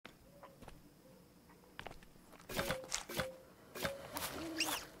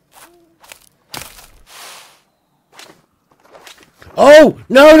Oh,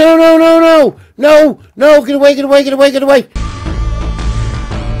 no, no, no, no, no, no, no, get away, get away, get away, get away.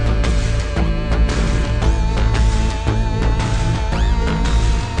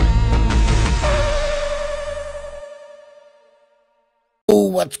 Oh,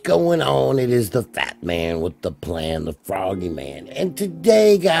 what's going on? It is the fat man with the plan, the froggy man. And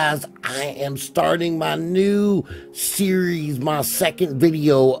today, guys, I am starting my new series, my second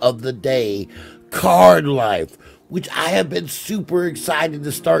video of the day, Card Life, which I have been super excited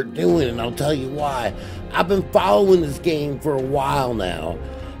to start doing, and I'll tell you why. I've been following this game for a while now,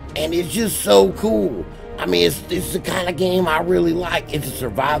 and it's just so cool. I mean, it's the kind of game I really like. It's a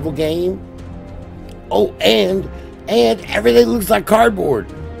survival game. Oh, and everything looks like cardboard,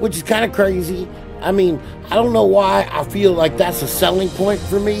 which is kind of crazy. I mean, I don't know why I feel like that's a selling point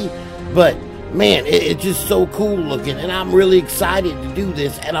for me, but man, it's just so cool looking, and I'm really excited to do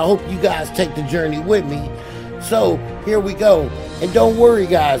this, and I hope you guys take the journey with me. So here we go. And don't worry,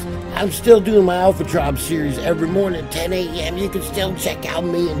 guys, I'm still doing my Alpha Tribe series every morning at 10 a.m. You can still check out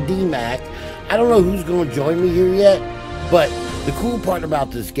me and D-Mac. I don't know who's going to join me here yet, but the cool part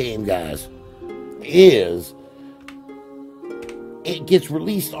about this game, guys, is it gets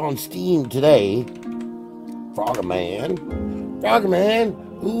released on Steam today. Frogman.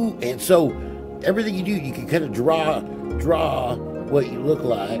 Ooh, and so everything you do, you can kind of draw what you look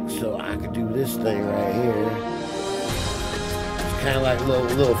like. So I could do this thing right here. It's kind of like a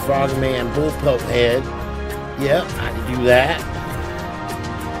little Frogman bullpup head. Yep, I can do that.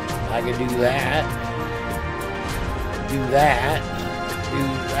 I can do that. Do that. Do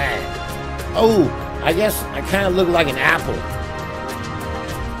that. Oh, I guess I kind of look like an apple.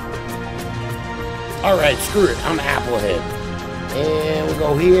 Alright, screw it. I'm Applehead. And we'll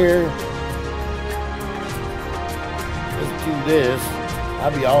go here. Let's do this.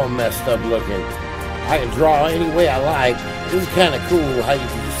 I'll be all messed up looking. I can draw any way I like. This is kind of cool how you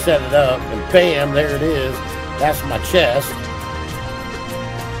can just set it up. And bam, there it is. That's my chest.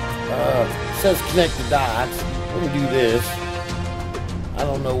 It says connect the dots. Let me do this. I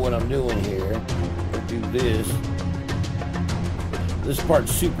don't know what I'm doing here. I'll do this. This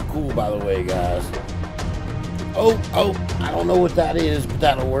part's super cool, by the way, guys. Oh, I don't know what that is, but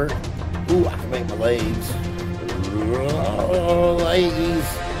that'll work. Ooh, I can make my legs. Oh, legs.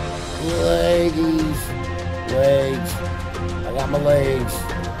 I got my legs.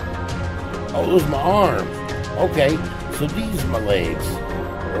 Oh, those are my arms. Okay, so these are my legs.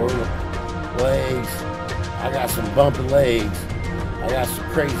 Oh, legs. I got some bumpy legs. I got some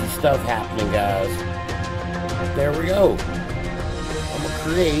crazy stuff happening, guys. There we go. I'm gonna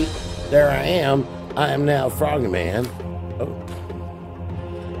create. There I am. I am now Frogman. Oh.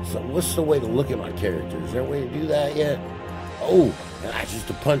 So what's the way to look at my character? Is there a way to do that yet? Oh, and I just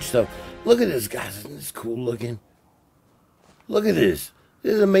to punch stuff. Look at this, guys. Isn't this cool looking? Look at this.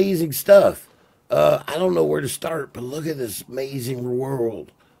 This is amazing stuff. I don't know where to start, but look at this amazing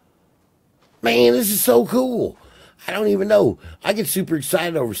world. Man, this is so cool. I don't even know. I get super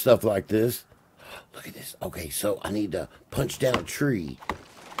excited over stuff like this. Look at this. Okay, so I need to punch down a tree.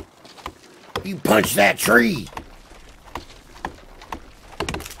 You punch that tree.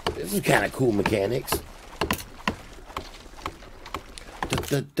 This is kind of cool mechanics.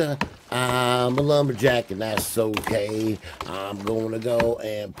 I'm a lumberjack and that's okay. I'm gonna go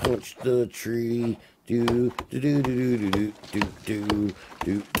and punch the tree. Do do do do do do do do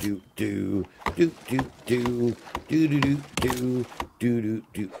do do do do do do do do do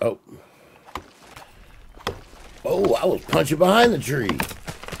do. Oh, I was punching behind the tree.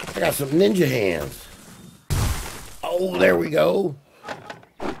 I got some ninja hands. Oh, there we go.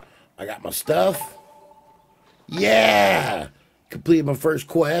 I got my stuff. Yeah! Completed my first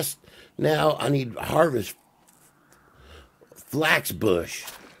quest. Now I need to harvest flax bush.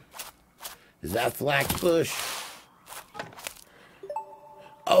 Is that flax bush?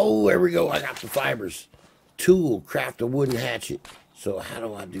 Oh, there we go. I got the fibers. Tool, craft a wooden hatchet. So how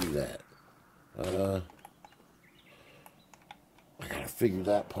do I do that? I gotta figure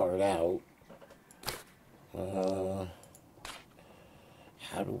that part out. How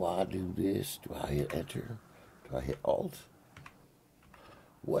do I do this? Do I hit enter? Do I hit alt?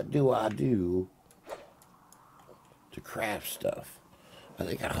 What do I do to craft stuff? I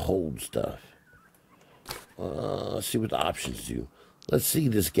think I hold stuff. Let's see what the options do. Let's see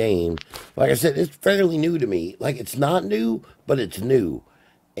this game. Like I said, it's fairly new to me. Like, it's not new, but it's new.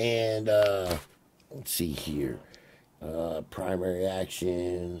 And, let's see here. Primary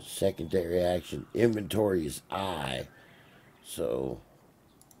action, secondary action, inventory is I. So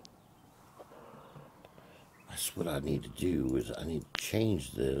that's what I need to do is I need to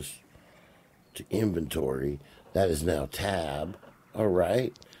change this to inventory. That is now tab. All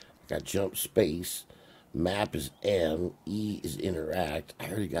right. I got jump space. Map is M. E is interact. I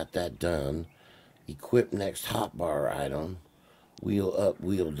already got that done. Equip next hotbar item. Wheel up,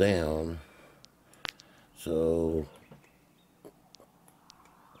 wheel down. So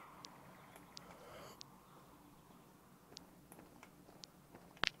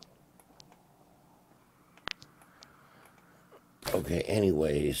okay,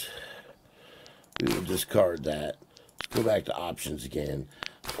 anyways, we will discard that. Let's go back to options again.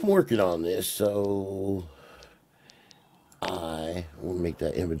 I'm working on this, so I will make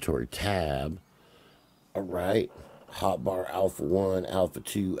that inventory tab. All right. Hotbar Alpha 1, Alpha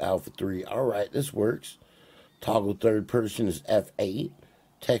 2, Alpha 3. All right, this works. Toggle third person is F8.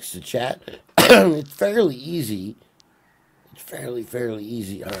 Text to chat. It's fairly easy. It's fairly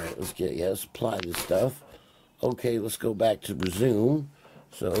easy. All right, let's apply this stuff. Okay, let's go back to resume.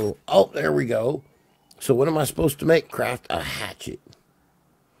 So, oh, there we go. So what am I supposed to make? Craft a hatchet.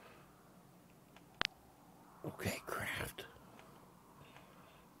 Okay, craft.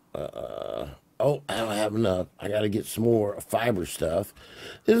 Oh, I don't have enough. I got to get some more fiber stuff.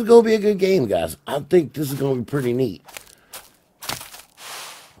 This is going to be a good game, guys. I think this is going to be pretty neat.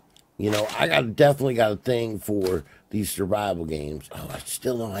 You know, definitely got a thing for these survival games. Oh, I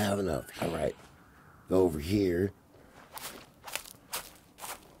still don't have enough. All right. Go over here.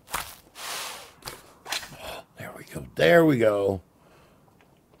 Oh, there we go. There we go.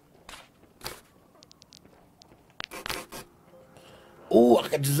 Oh, I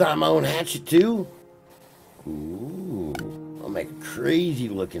can design my own hatchet too. Ooh, I'll make a crazy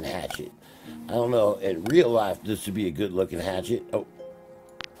looking hatchet. I don't know, in real life this would be a good looking hatchet. Oh.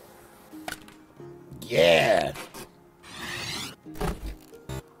 Yeah.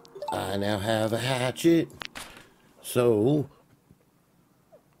 I now have a hatchet. So.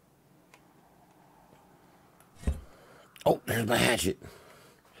 Oh, there's my hatchet.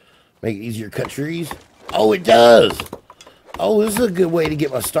 Make it easier to cut trees. Oh, it does. Oh, this is a good way to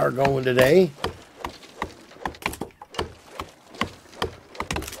get my start going today.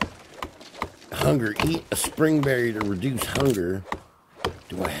 Hunger. Eat a springberry to reduce hunger.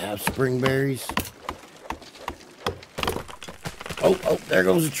 Do I have springberries? Oh, there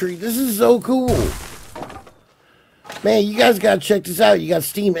goes a tree. This is so cool. Man, you guys got to check this out. You got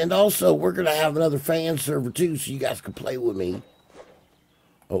Steam. And also, we're going to have another fan server, too, so you guys can play with me.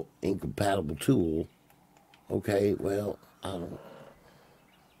 Oh, incompatible tool. Okay, well, I don't know.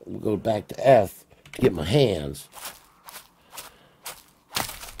 We'll go back to F to get my hands.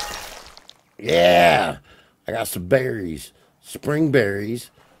 Yeah, I got some berries, spring berries,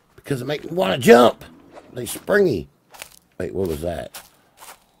 because they make me want to jump. They springy. Wait, what was that?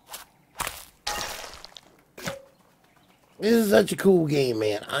 This is such a cool game,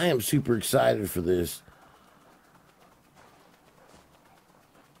 man. I am super excited for this.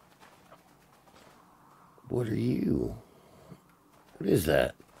 What are you? What is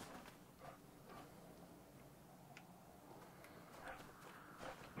that?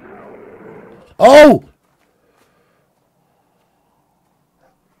 Oh!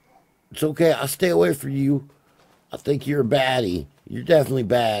 It's okay. I'll stay away from you. I think you're a baddie. You're definitely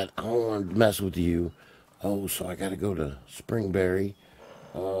bad. I don't want to mess with you. Oh, so I got to go to Springberry.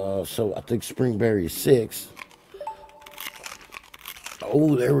 So I think Springberry is 6.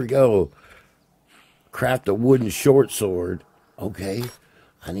 Oh, there we go. Craft a wooden short sword. Okay.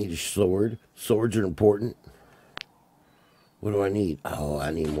 I need a sword. Swords are important. What do I need? Oh,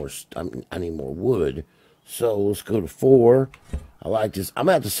 I need more. I need more wood. So let's go to 4. I like this. I'm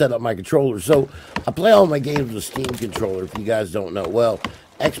gonna have to set up my controller. So I play all my games with a Steam controller. If you guys don't know, well,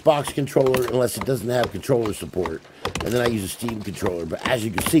 Xbox controller unless it doesn't have controller support, and then I use a Steam controller. But as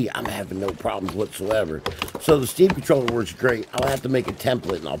you can see, I'm having no problems whatsoever. So the Steam controller works great. I'll have to make a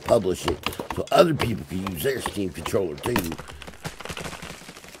template and I'll publish it so other people can use their Steam controller too.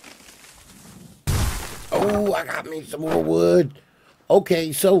 Oh, I got me some more wood.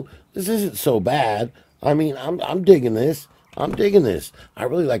 Okay, so this isn't so bad. I mean, I'm digging this. I'm digging this. I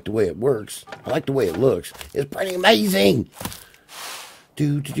really like the way it works. I like the way it looks. It's pretty amazing.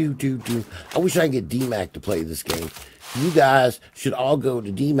 I wish I could get DMAC to play this game. You guys should all go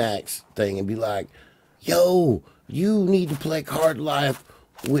to DMAC's thing and be like, yo, you need to play CardLife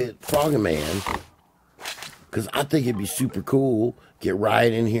with Froggy Man. Because I think it'd be super cool. Get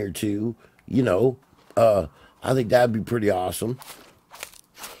Riot in here too. You know, I think that'd be pretty awesome.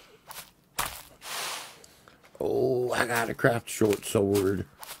 Oh, I gotta craft a short sword.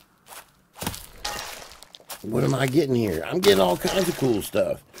 What am I getting here? I'm getting all kinds of cool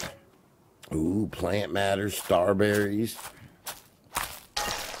stuff. Ooh, plant matter, starberries.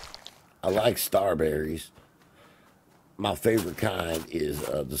 I like starberries. my favorite kind is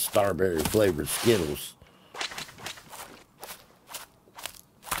the strawberry flavored Skittles.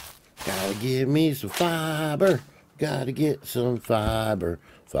 Gotta give me some fiber. Gotta get some fiber.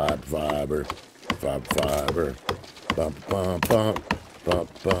 Fiber. Bump, bump, bump.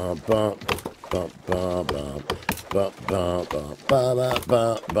 Bump, bump, bump. Bump, bump, bump. Bump, bump, bump. Bump, bump,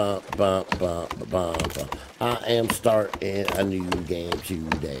 bump, bump, bump, bump. I am starting a new game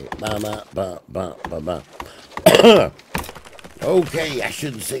today. Bump, bump, bump, bump, bump. Okay, I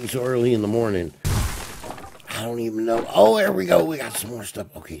shouldn't sing so early in the morning. I don't even know. Oh, there we go. We got some more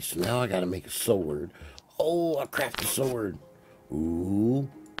stuff. Okay, so now I gotta make a sword. Oh, I craft a sword. Ooh,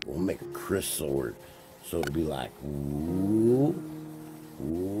 we'll make a crisp sword. So it'll be like, ooh,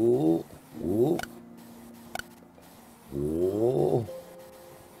 ooh, ooh, ooh,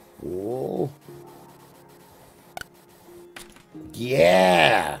 ooh.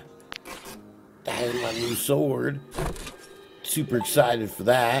 Yeah! That is my new sword. Super excited for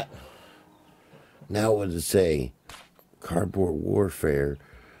that. Now what does it say? Cardboard warfare.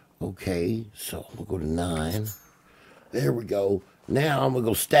 Okay, so I'm gonna go to 9. There we go. Now I'm gonna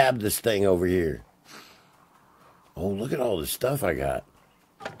go stab this thing over here. Oh, look at all this stuff I got.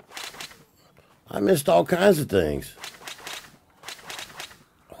 I missed all kinds of things.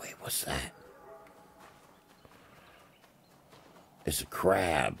 Oh, wait, what's that? It's a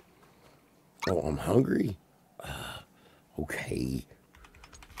crab. Oh, I'm hungry? Okay.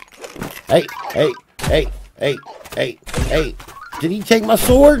 Hey. Did he take my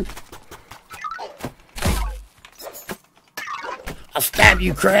sword? I'll stab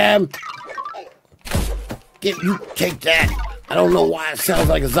you, crab. You take that. I don't know why it sounds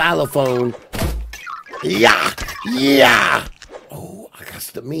like a xylophone. Yeah. Oh, I got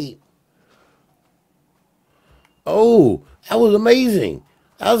the meat. Oh, that was amazing.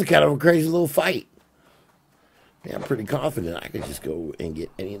 That was kind of a crazy little fight. Yeah, I'm pretty confident I could just go and get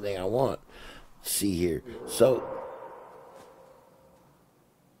anything I want. Let's see here. So,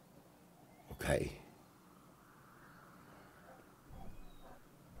 okay.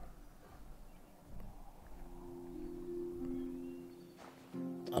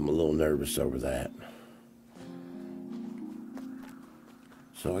 I'm a little nervous over that.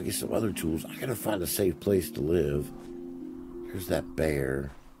 So I get some other tools. I gotta find a safe place to live. Here's that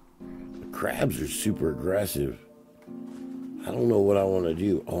bear. The crabs are super aggressive. I don't know what I want to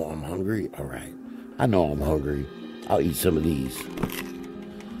do. Oh, I'm hungry? All right. I know I'm hungry. I'll eat some of these.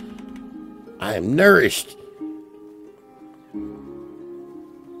 I am nourished.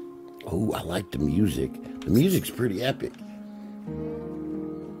 Oh, I like the music. The music's pretty epic.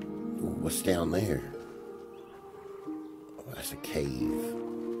 Ooh, what's down there? Oh, that's a cave.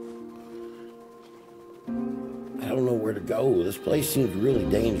 I don't know where to go. This place seems really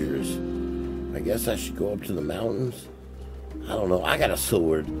dangerous. I guess I should go up to the mountains. I don't know. I got a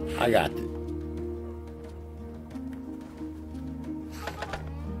sword. I got it.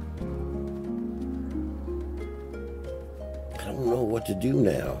 I don't know what to do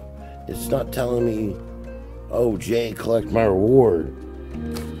now. It's not telling me, oh, Jay, collect my reward.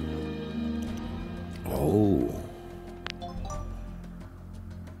 Oh.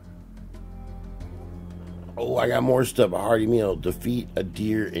 Oh, I got more stuff. A hearty meal. Defeat a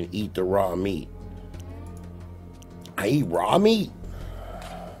deer and eat the raw meat. I eat raw meat?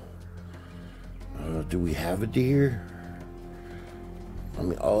 Do we have a deer? I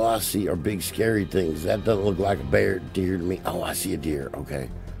mean, all I see are big scary things. That doesn't look like a deer to me. Oh, I see a deer. Okay.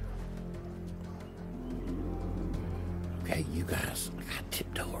 Okay, you guys, I gotta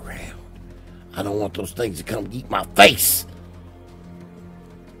tiptoe around. I don't want those things to come eat my face.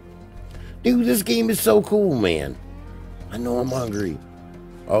 Dude, this game is so cool, man. I know I'm hungry.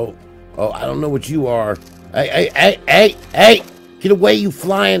 Oh, I don't know what you are. Hey! Get away, you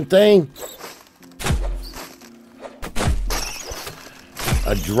flying thing.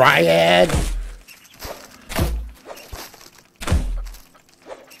 A dryad.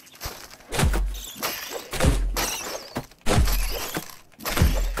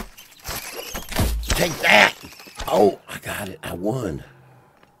 Take that. Oh, I got it. I won.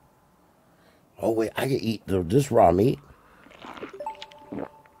 Oh, wait, I can eat this raw meat.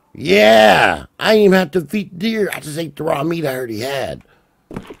 Yeah, I didn't even have to feed the deer. I just ate the raw meat I already had.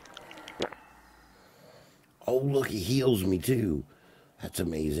 Oh, look, he heals me too. That's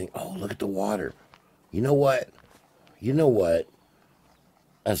amazing. Oh, look at the water. You know what?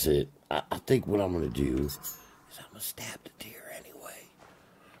 That's it. I think what I'm going to do is I'm going to stab the deer anyway.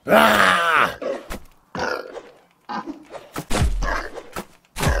 Ah!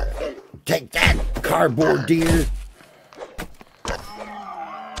 Take that, cardboard deer.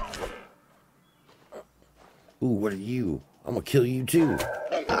 Ooh, what are you? I'm gonna kill you too.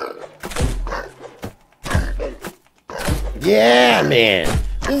 Yeah, man.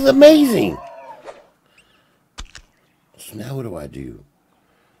 This is amazing. So now what do I do?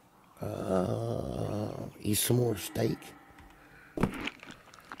 Eat some more steak. I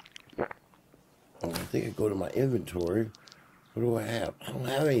think I go to my inventory. What do I have? I don't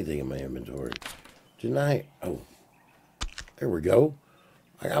have anything in my inventory. Didn't I? Oh, there we go.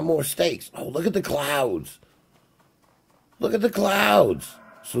 I got more steaks. Oh, look at the clouds. Look at the clouds.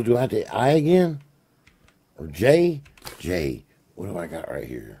 So do I have to I again? Or J? J. What do I got right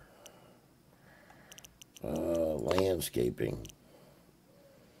here? Landscaping.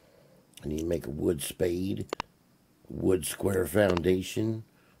 I need to make a wood spade, wood square foundation,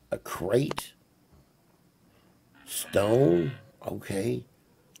 a crate, stone. Okay,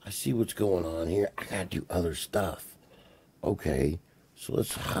 I see what's going on here. I gotta do other stuff. Okay, so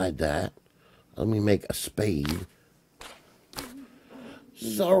let's hide that. Let me make a spade. This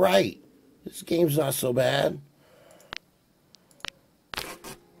is all right. This game's not so bad.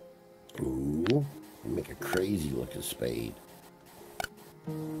 Ooh, make a crazy looking spade.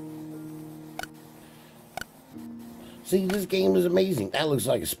 See, this game is amazing. That looks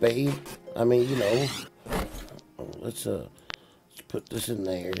like a spade. I mean, you know. Let's put this in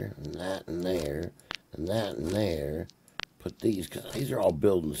there, and that in there, and that in there. Put these, because these are all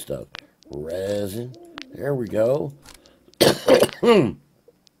building stuff. Resin. There we go. I'm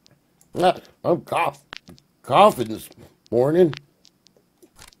coughing this morning.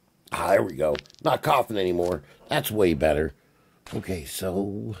 Ah, there we go. Not coughing anymore. That's way better. Okay,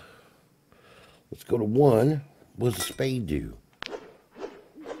 so let's go to 1. What does a spade do?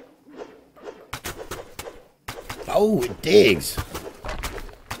 Oh, it digs.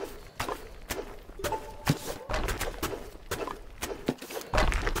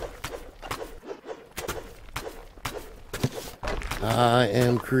 I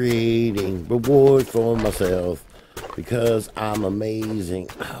am creating rewards for myself because I'm amazing.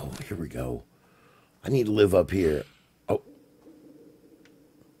 Oh, here we go. I need to live up here. Oh.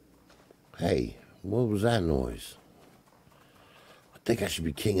 Hey, what was that noise? I think I should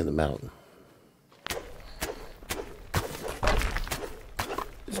be king of the mountain.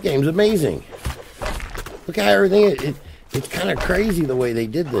 This game's amazing. Look at everything. It's kind of crazy the way they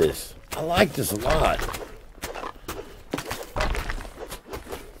did this. I like this a lot.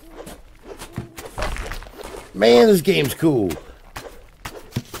 Man, this game's cool.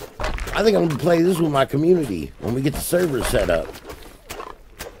 I think I'm going to play this with my community when we get the servers set up.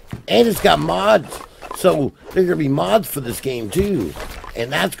 And it's got mods. So there are going to be mods for this game too.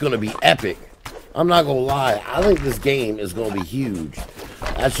 And that's going to be epic. I'm not going to lie. I think this game is going to be huge.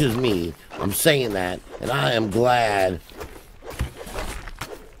 That's just me. I'm saying that. And I am glad.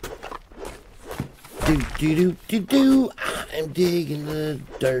 I'm digging the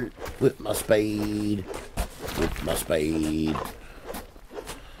dirt with my spade. With my spade.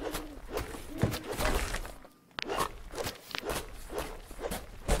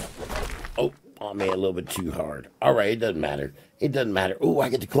 Oh man, a little bit too hard. Alright, it doesn't matter. It doesn't matter. Oh, I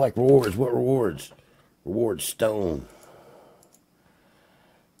get to collect rewards. What rewards? Reward stone.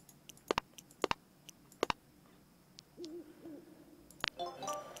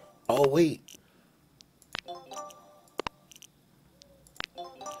 Oh, wait.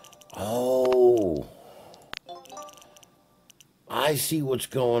 Oh. I see what's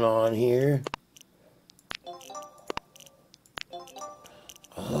going on here.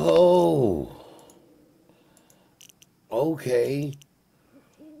 Oh. Okay.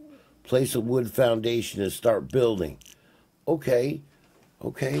 Place a wood foundation and start building. Okay.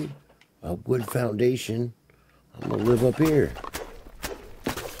 Okay. A wood foundation. I'm going to live up here.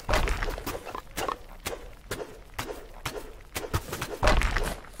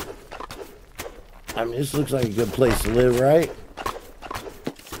 I mean, this looks like a good place to live, right?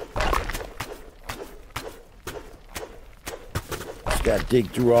 Just got to dig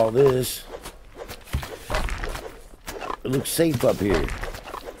through all this. It looks safe up here.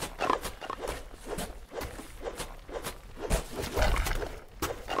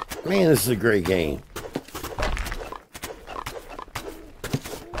 Man, this is a great game.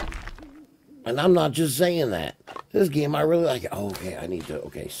 And I'm not just saying that. This game, I really like it. Oh, okay, I need to...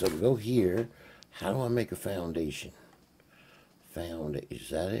 Okay, so go here. How do I make a foundation? Is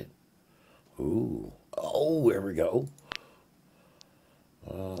that it? Ooh. Oh, there we go.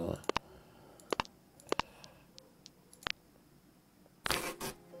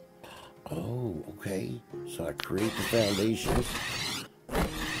 Oh, okay. So I create the foundations.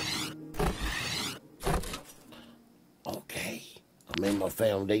 Okay. I made my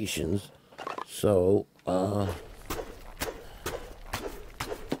foundations. So,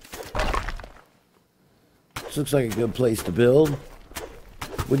 This looks like a good place to build.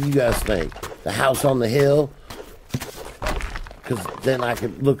 What do you guys think? The house on the hill? Because then I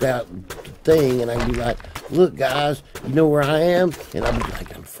could look out the thing and I can be like, look guys, you know where I am? And I'll be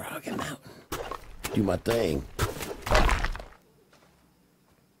like, I'm Froggy Mountain. Do my thing.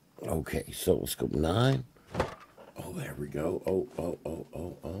 Okay, so let's go 9. Oh, there we go. Oh.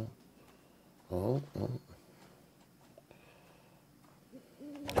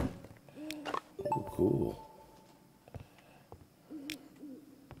 Oh, cool.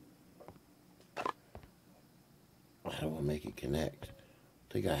 I don't want to make it connect.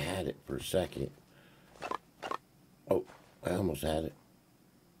 I think I had it for a second. Oh, I almost had it.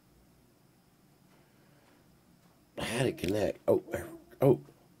 I had it connect. Oh, there. Oh.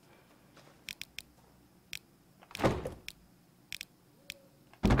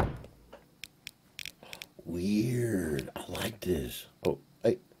 Weird. I like this. Oh,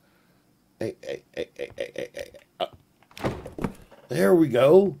 hey. There we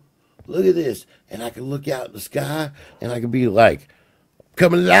go. Look at this. And I can look out in the sky and I can be like,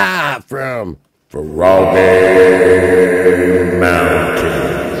 coming live from Froggy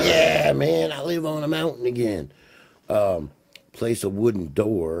Mountain. Yeah, man. I live on a mountain again. Place a wooden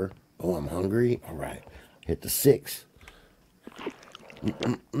door. Oh, I'm hungry. All right. Hit the 6.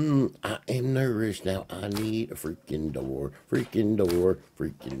 I am nourished now. I need a freaking door. Freaking door.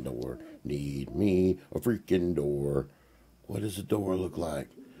 Freaking door. Need me a freaking door. What does a door look like?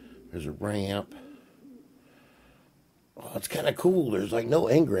 There's a ramp. Oh, it's kind of cool. There's like no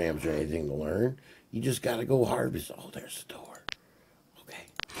engrams or anything to learn. You just got to go harvest. Oh, there's the door. Okay.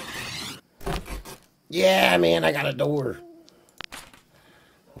 Yeah, man, I got a door.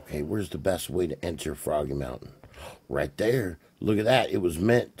 Okay, where's the best way to enter Froggy Mountain? Right there. Look at that. It was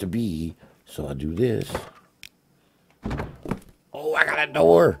meant to be. So I do this. Oh, I got a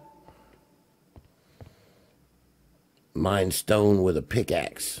door. Mine stone with a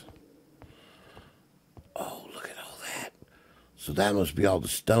pickaxe. Oh, look at all that. So that must be all the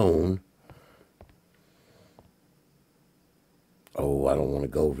stone. Oh, I don't want to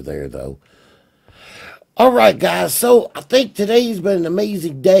go over there, though. All right, guys. So I think today's been an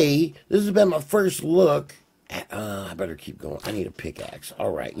amazing day. This has been my first look. I better keep going. I need a pickaxe.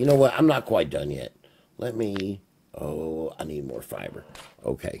 All right. You know what? I'm not quite done yet. Let me... Oh, I need more fiber.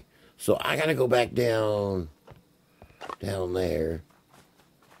 Okay. So I got to go back down there.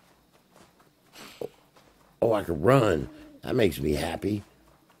 Oh, I can run. That makes me happy.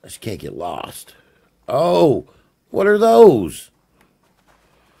 I just can't get lost. Oh, what are those?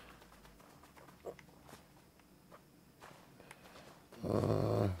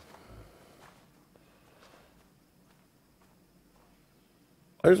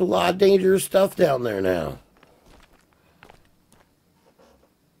 There's a lot of dangerous stuff down there now.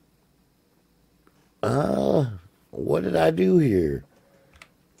 What did I do here?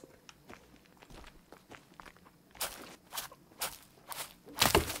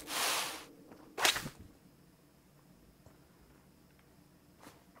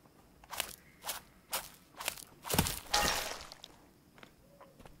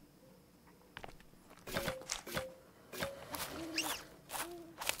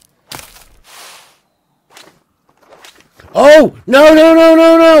 Oh, no, no, no,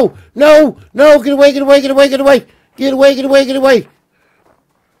 no, no, no, no, get away, get away, get away, get away, get away, get away, get away.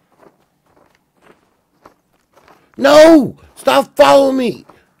 No, stop following me.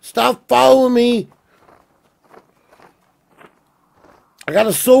 Stop following me. I got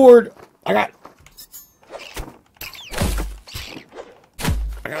a sword. I got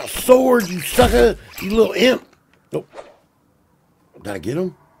a sword, you sucker, you little imp. Nope. Did I get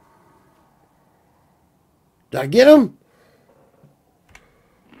him? Did I get him?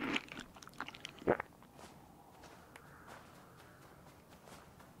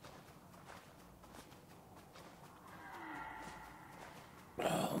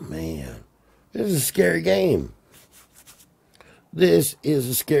 Man, this is a scary game. This is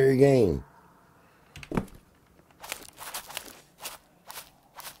a scary game.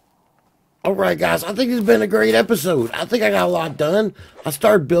 All right, guys, I think it's been a great episode. I think I got a lot done. I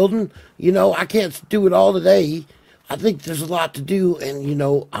started building. You know, I can't do it all today. I think there's a lot to do, and, you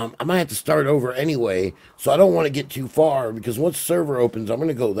know, I might have to start over anyway, so I don't want to get too far, because once the server opens, I'm going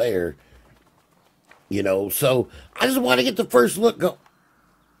to go there. You know, so I just want to get the first look go.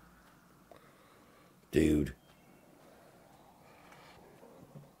 Dude.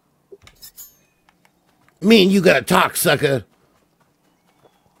 Me and you gotta talk, sucker.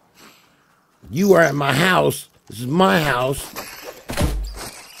 You are at my house. This is my house.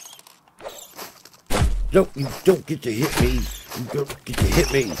 You don't get to hit me. You don't get to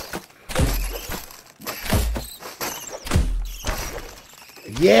hit me.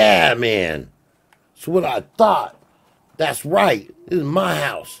 Yeah, man. That's what I thought. That's right. This is my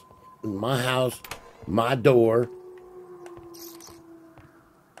house. My house, my door.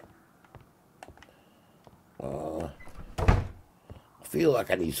 I feel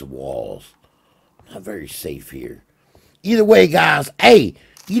like I need some walls. Not very safe here. Either way, guys, hey,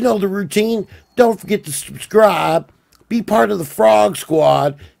 you know the routine. Don't forget to subscribe. Be part of the Frog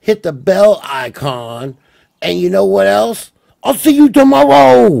Squad. Hit the bell icon. And you know what else? I'll see you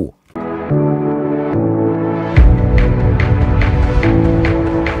tomorrow.